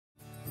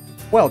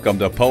Welcome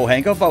to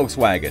Pohanka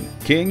Volkswagen,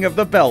 King of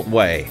the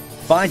Beltway.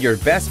 Find your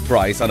best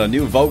price on a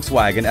new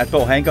Volkswagen at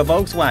Pohanka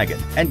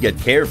Volkswagen and get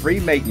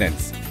carefree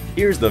maintenance.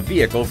 Here's the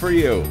vehicle for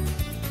you.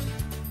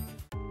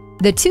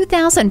 The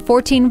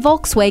 2014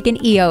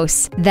 Volkswagen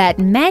EOS, that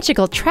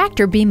magical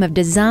tractor beam of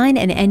design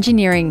and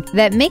engineering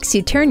that makes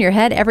you turn your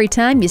head every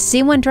time you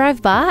see one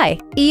drive by.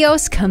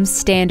 EOS comes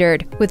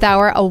standard with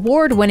our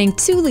award-winning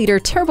 2-liter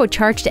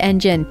turbocharged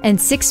engine and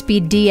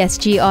 6-speed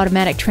DSG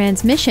automatic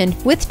transmission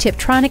with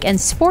Tiptronic and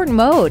Sport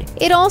mode.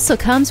 It also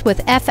comes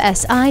with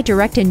FSI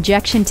direct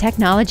injection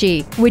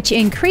technology, which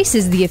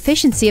increases the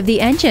efficiency of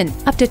the engine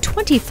up to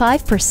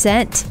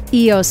 25%.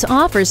 EOS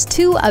offers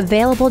 2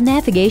 available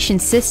navigation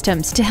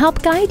systems to help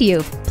guide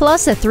you,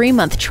 plus a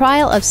 3-month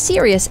trial of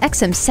Sirius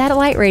XM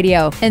satellite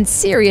radio and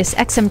Sirius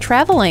XM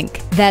Travel Link.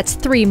 That's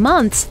 3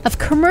 months of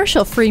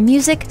commercial-free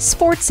music,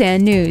 sports,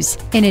 and news.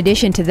 In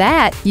addition to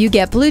that, you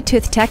get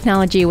Bluetooth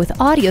technology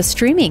with audio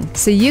streaming,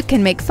 so you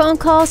can make phone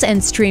calls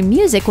and stream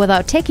music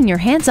without taking your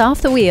hands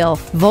off the wheel.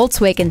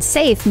 Volkswagen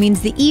Safe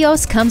means the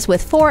EOS comes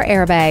with 4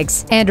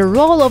 airbags and a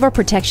rollover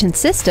protection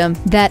system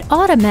that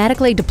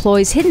automatically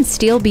deploys hidden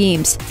steel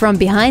beams from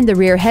behind the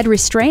rear head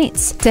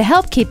restraints to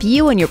help keep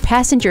you and your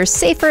passengers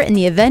safer in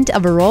the event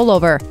of a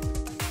rollover.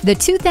 The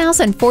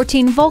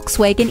 2014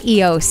 Volkswagen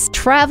EOS.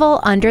 Travel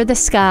under the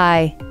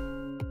sky.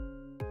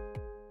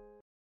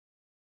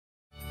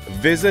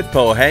 Visit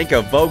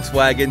Pohanka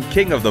Volkswagen,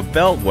 King of the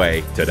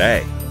Beltway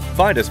today.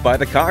 Find us by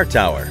the car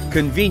tower,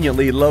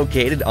 conveniently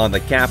located on the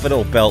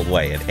Capitol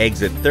Beltway at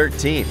exit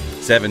 13,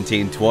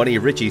 1720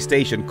 Ritchie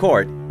Station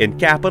Court in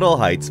Capitol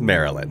Heights,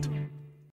 Maryland.